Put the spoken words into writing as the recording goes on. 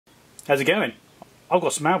How's it going? I've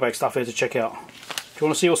got some Mailbag stuff here to check out. Do you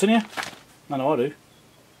want to see what's in here? No, I do.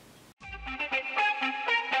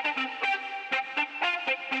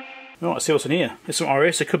 Right, let's see what's in here. There's some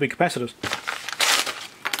Arias, it could be capacitors.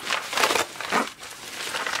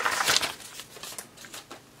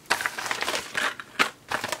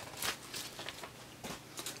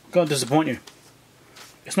 I'm going to disappoint you.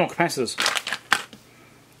 It's not capacitors.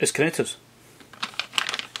 It's connectors.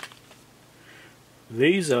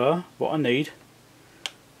 These are what I need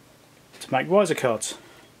to make riser cards.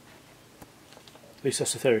 At least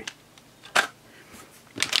that's the theory.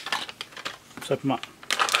 Let's open them up.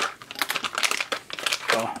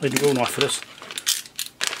 Oh, I need a real knife for this.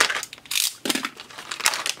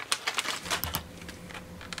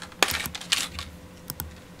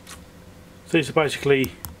 So these are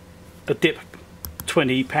basically a DIP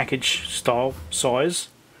 20 package style size,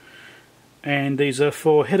 and these are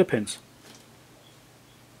for header pins.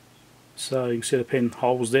 So you can see the pin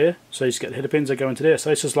holes there, so you just get the header pins that go into there.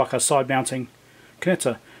 So this is like a side mounting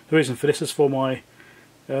connector. The reason for this is for my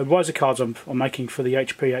riser cards I'm making for the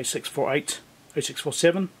HP 8648,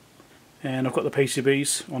 8647, and I've got the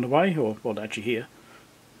PCBs on the way, or well, actually here.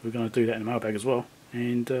 We're going to do that in the Mailbag as well,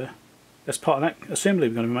 and that's part of that assembly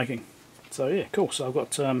we're going to be making. So yeah, cool. So I've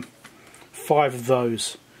got 5 of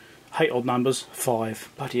those. Hate odd numbers.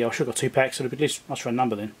 5. Bloody hell, I should have got 2 packs, so it'd be at least nice for a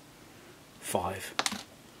number then. 5.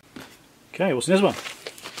 Okay, what's in this one?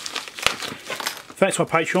 Thanks to my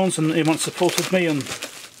patrons and anyone supported me and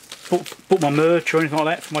bought my merch or anything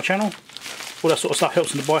like that for my channel. All that sort of stuff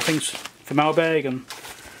helps them to buy things for Mailbag and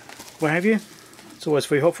what have you. It's always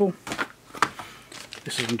very helpful.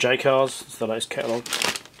 This is from J-Cars, it's the latest catalogue.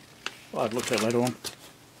 I've looked at it later on.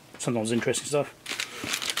 Sometimes interesting stuff.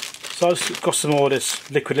 So I've got some more of this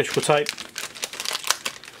liquid electrical tape.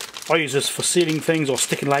 I use this for sealing things or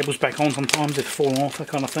sticking labels back on sometimes if they're falling off, that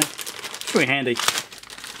kind of thing. It's very handy.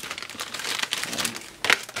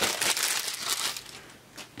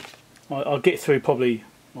 I'll get through probably,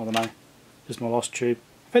 I don't know, this is my last tube.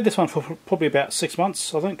 I've had this one for probably about 6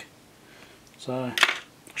 months, I think. So I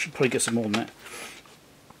should probably get some more than that.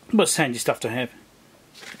 But it's handy stuff to have.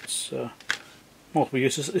 It's multiple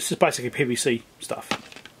uses. This is basically PVC stuff.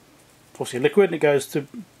 Obviously liquid, and it goes to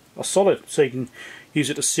a solid, so you can use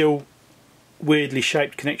it to seal weirdly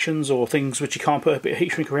shaped connections or things which you can't put a bit of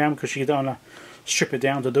heat shrink around because you don't want to strip it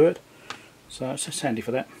down to do it. So it's just handy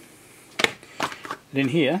for that. And in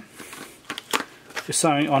here is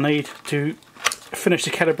something I need to finish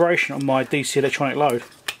the calibration on my DC electronic load.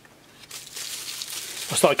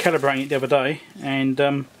 I started calibrating it the other day and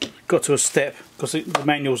got to a step, because the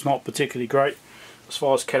manual's not particularly great as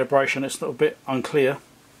far as calibration. It's a little bit unclear.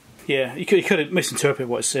 Yeah, you could misinterpret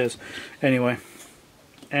what it says anyway.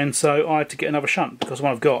 And so I had to get another shunt because the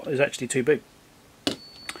one I've got is actually too big.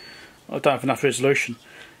 I don't have enough resolution,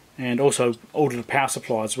 and also ordered a power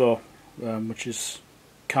supply as well, which is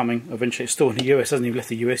coming eventually. It's still in the US, it hasn't even left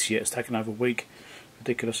the US yet. It's taken over a week.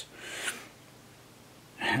 Ridiculous.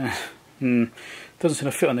 Doesn't seem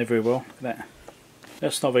to fit on there very well. Look at that.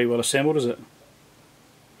 That's not very well assembled, is it?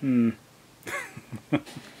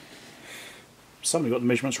 Somebody got the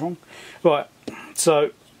measurements wrong. Right,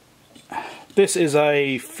 so this is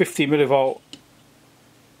a 50 millivolt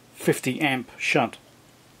 50 amp shunt.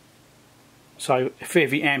 So for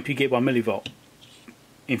every amp you get 1 millivolt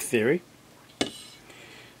in theory.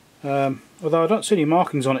 Although I don't see any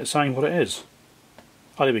markings on it saying what it is.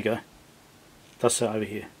 Oh, there we go. That's it over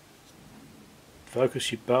here.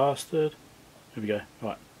 Focus, you bastard. Here we go.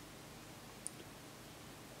 Right.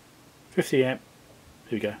 50 amp.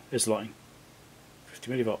 Here we go. There's the lighting.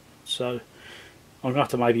 50 millivolt. So I'm going to have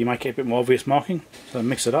to maybe make it a bit more obvious marking, so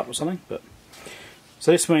mix it up or something. But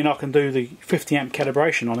so this means I can do the 50 amp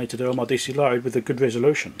calibration I need to do on my DC load with a good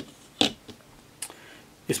resolution.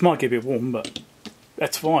 This might get a bit warm, but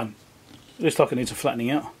that's fine. It looks like it needs a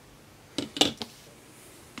flattening out.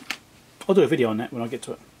 I'll do a video on that when I get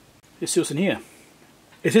to it. Let's see what's in here.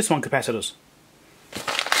 Is this one capacitors?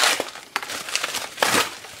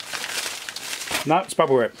 No, it's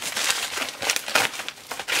bubble wrap.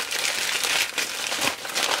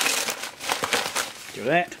 Do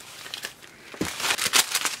that.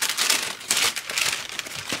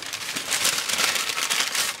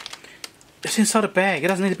 It's inside a bag. It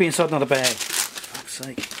doesn't need to be inside another bag. For fuck's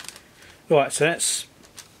sake. Right, so that's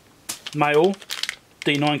male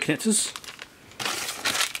D9 connectors.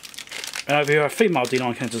 And over here are female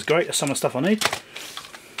D9 connectors. Great, that's some of the stuff I need.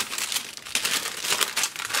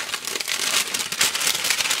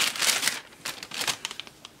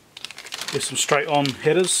 There's some straight on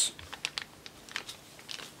headers.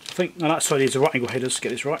 I think, no, sorry, these are right angle headers, get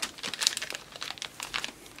this right.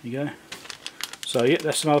 There you go. So yeah,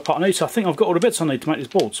 that's another part I need. So I think I've got all the bits I need to make these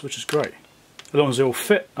boards, which is great. As long as they all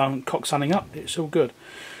fit, cock something up, it's all good.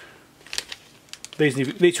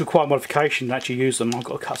 These require modification to actually use them. I've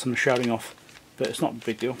got to cut some of the shrouding off, but it's not a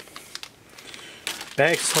big deal.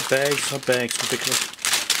 Bags, hot bags, hot bags, ridiculous.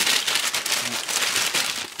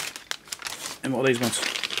 And what are these ones?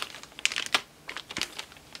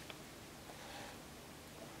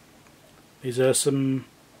 These are some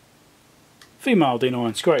female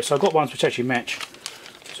D9s. Great, so I've got ones which actually match.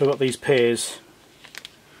 So I've got these pairs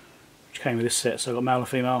which came with this set, so I've got male and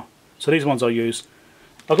female. So these ones I'll use.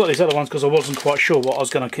 I've got these other ones because I wasn't quite sure what I was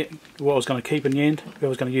going to keep in the end. If I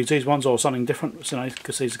was going to use these ones or something different, you know,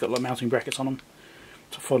 because these have got like mounting brackets on them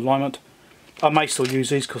for alignment. I may still use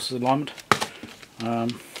these because of the alignment,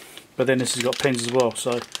 but then this has got pins as well.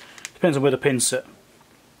 So it depends on where the pins sit,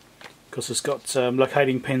 because it's got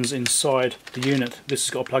locating pins inside the unit. This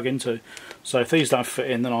has got to plug into. So if these don't fit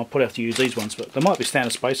in, then I'll probably have to use these ones. But they might be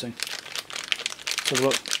standard spacing. Let's have a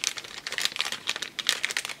look.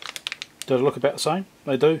 Do they look about the same?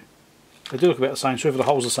 They do. They do look about the same, so the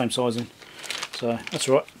holes are the same sizing. So that's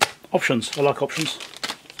alright. Options. I like options.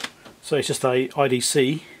 So it's just a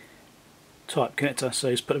IDC type connector. So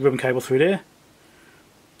you just put the ribbon cable through there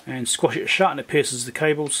and squash it shut, and it pierces the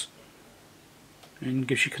cables and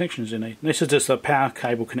gives you connections you need. And this is just a power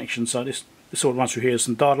cable connection. So this all runs through here. There's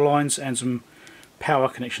some data lines and some power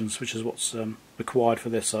connections, which is what's required for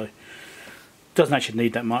this. So it doesn't actually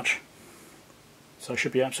need that much. So it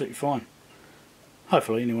should be absolutely fine.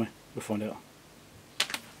 Hopefully, anyway. We'll find out.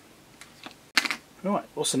 Right,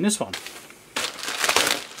 what's in this one?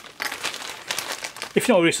 If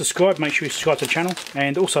you're not already subscribed, make sure you subscribe to the channel.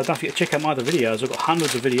 And also, don't forget to check out my other videos. I've got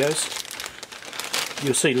hundreds of videos.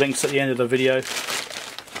 You'll see links at the end of the video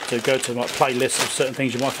to go to my playlist of certain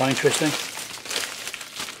things you might find interesting.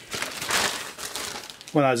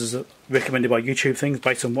 One of those is recommended by YouTube things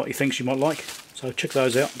based on what he thinks you might like. So check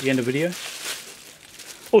those out at the end of the video.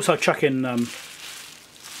 Also chuck in,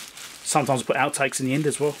 sometimes put outtakes in the end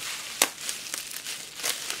as well.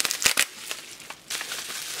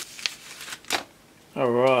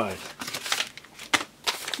 Alright.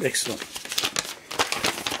 Excellent.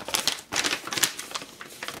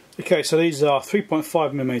 Okay, so these are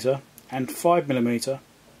 3.5mm and 5mm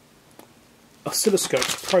Oscilloscope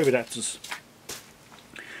Probe adapters.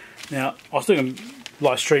 Now, I was doing a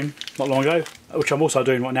live stream not long ago, which I'm also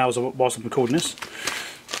doing right now whilst I'm recording this.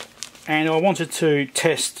 And I wanted to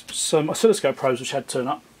test some oscilloscope probes which had turned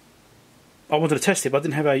up. I wanted to test it, but I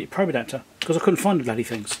didn't have a probe adapter because I couldn't find the bloody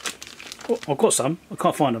things. Well, I've got some, I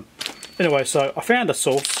can't find them. Anyway, so I found a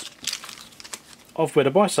source of where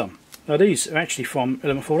to buy some. Now these are actually from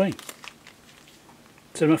Element 14.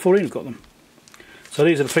 So Element 14 have got them. So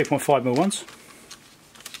these are the 3.5mm ones,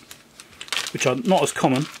 which are not as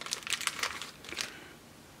common.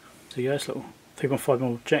 So yeah, this little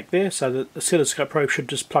 3.5mm jack there, so the oscilloscope probe should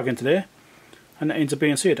just plug into there and that into a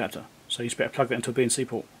BNC adapter. So you just better plug that into a BNC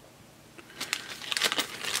port.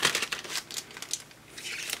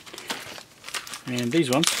 And these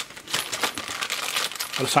ones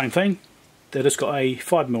are the same thing, they've just got a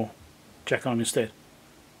 5mm jack on them instead.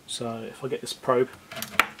 So if I get this probe,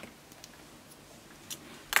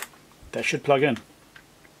 that should plug in.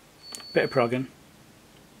 Better plug in.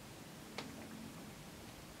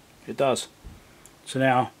 It does. So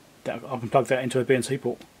now I can plug that into a BNC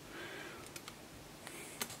port.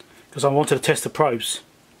 Because I wanted to test the probes.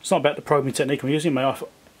 It's not about the probing technique I'm using.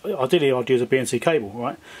 Ideally I'd use a BNC cable,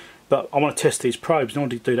 right? But I want to test these probes. In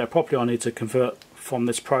order to do that properly, I need to convert from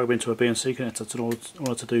this probe into a BNC connector in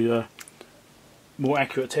order to do more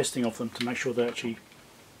accurate testing of them to make sure they're actually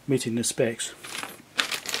meeting the specs.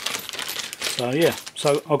 So yeah,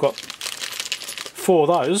 so I've got 4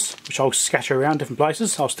 of those, which I'll scatter around different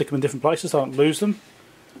places. I'll stick them in different places so I don't lose them.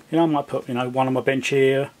 You know, I might put, you know, one on my bench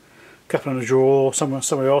here, a couple in a drawer, somewhere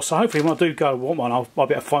else. So hopefully when I do go want one, I'll be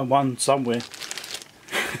able to find one somewhere.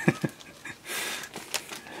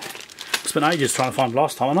 Spent ages trying to find them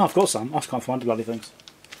last time. I know I've got some, I just can't find the bloody things.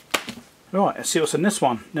 Right, let's see what's in this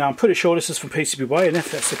one. Now I'm pretty sure this is from PCBWay, and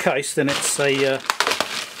if that's the case, then it's a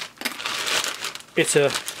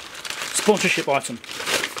sponsorship item.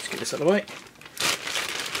 Let's get this out of the way.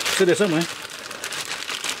 It's there somewhere.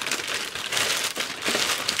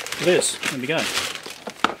 It is. There we go.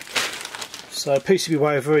 So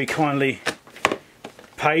PCBWay have very kindly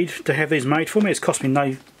paid to have these made for me. It's cost me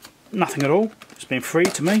nothing at all. It's been free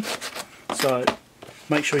to me. So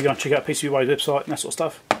make sure you go and check out PCBWay's website and that sort of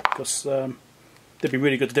stuff, because they've been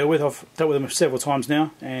really good to deal with. I've dealt with them several times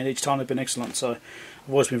now, and each time they've been excellent. So I've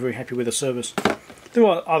always been very happy with the service. There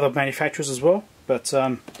are other manufacturers as well, but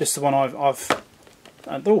this is the one I've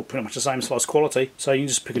they're all pretty much the same size quality, so you can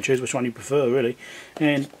just pick and choose which one you prefer really.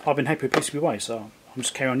 And I've been happy with PCBWay, so I'm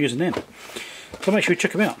just carrying on using them. So make sure you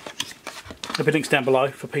check them out. There'll be links down below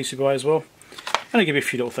for PCBWay as well. And they give you a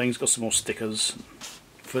few little things, got some more stickers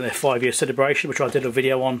for their 5-year celebration, which I did a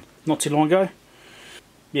video on not too long ago.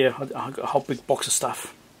 Yeah, I got a whole big box of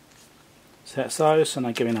stuff. So that's those, and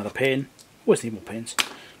they give me another pen. Always need more pens.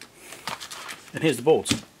 And here's the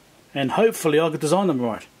boards. And hopefully I could design them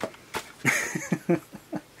right.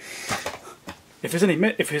 If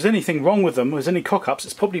there's anything wrong with them, or there's any cock-ups,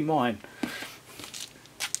 it's probably mine.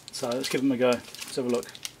 So let's give them a go. Let's have a look.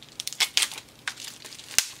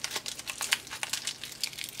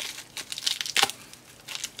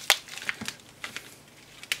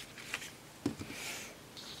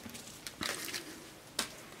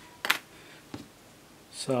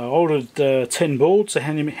 So I ordered 10 boards, so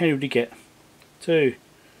how many would you get? 2,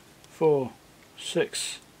 4,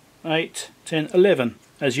 6, 8, 10, 11.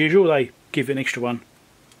 As usual, they give you an extra one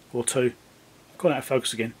or two. Gone out of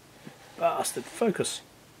focus again. Bastard, focus.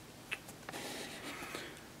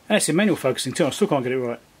 And it's in manual focusing too, I still can't get it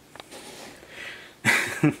right.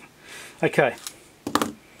 Okay.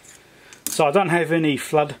 So I don't have any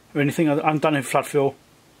flood or anything, I don't have flood fill.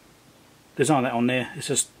 There's none of that on there, it's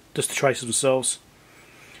just the traces themselves.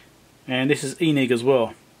 And this is ENIG as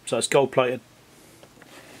well, so it's gold plated.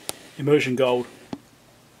 Immersion gold.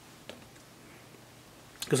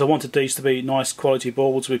 Because I wanted these to be nice quality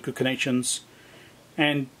boards with good connections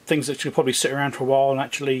and things that should probably sit around for a while and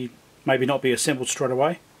actually maybe not be assembled straight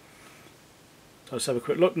away. So let's have a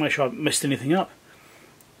quick look, make sure I haven't missed anything up.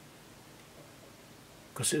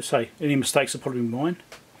 Because it'll say any mistakes are probably mine.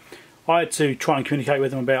 I had to try and communicate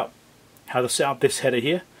with them about how to set up this header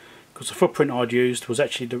here, because the footprint I'd used was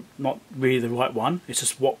actually not really the right one, it's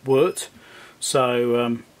just what worked.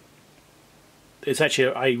 So it's actually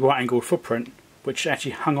a right angled footprint which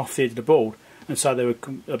actually hung off the edge of the board, and so they were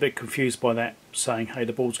a bit confused by that, saying hey,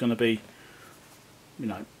 the board's going to be, you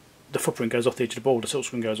know, the footprint goes off the edge of the board, the silk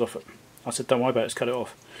screen goes off it. I said don't worry about it, just cut it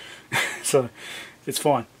off. So it's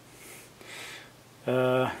fine.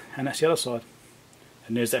 And that's the other side,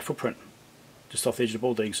 and there's that footprint just off the edge of the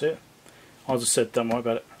board there, you can see it. I just said don't worry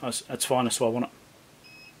about it, that's fine, that's what I want it.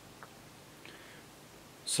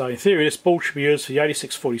 So in theory this board should be used for the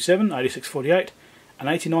 8647, 8648 and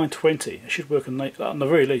 8920. It should work on the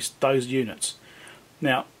very least those units.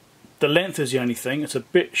 Now the length is the only thing, it's a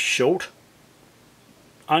bit short,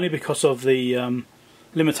 only because of the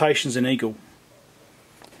limitations in Eagle.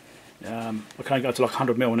 I can only go to like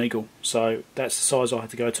 100mm in Eagle, so that's the size I had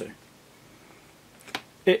to go to.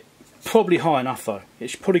 It probably high enough though,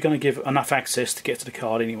 it's probably going to give enough access to get to the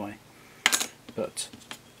card anyway. But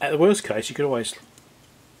at the worst case you could always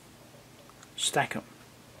stack them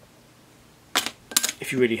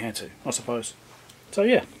if you really had to, I suppose. So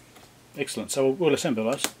yeah, excellent. So we'll assemble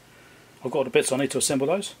those. I've got the bits I need to assemble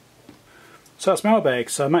those. So that's Mailbag.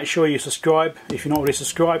 So make sure you subscribe if you're not already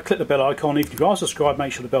subscribed. Click the bell icon. If you are subscribed,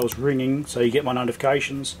 make sure the bell's ringing so you get my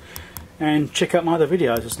notifications. And check out my other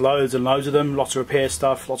videos. There's loads and loads of them. Lots of repair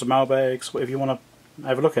stuff, lots of Mailbags, whatever you want to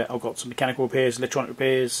have a look at. I've got some mechanical repairs, electronic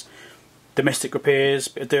repairs, domestic repairs,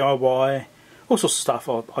 bit of DIY, all sorts of stuff.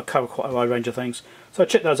 I cover quite a wide range of things. So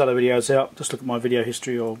check those other videos out. Just look at my video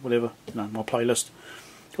history or whatever, you know, my playlist.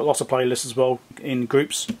 Got lots of playlists as well in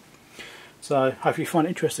groups. So hopefully you find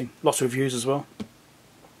it interesting. Lots of reviews as well.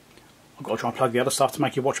 I've got to try and plug the other stuff to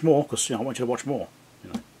make you watch more, because you know, I want you to watch more.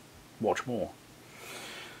 You know, watch more.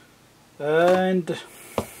 And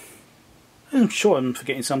I'm sure I'm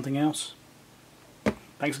forgetting something else.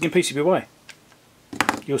 Thanks again, PCBWay.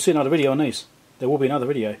 You'll see another video on these. There will be another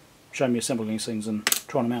video showing me assembling these things and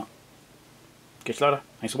trying them out. Catch you later.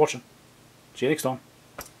 Thanks for watching. See you next time.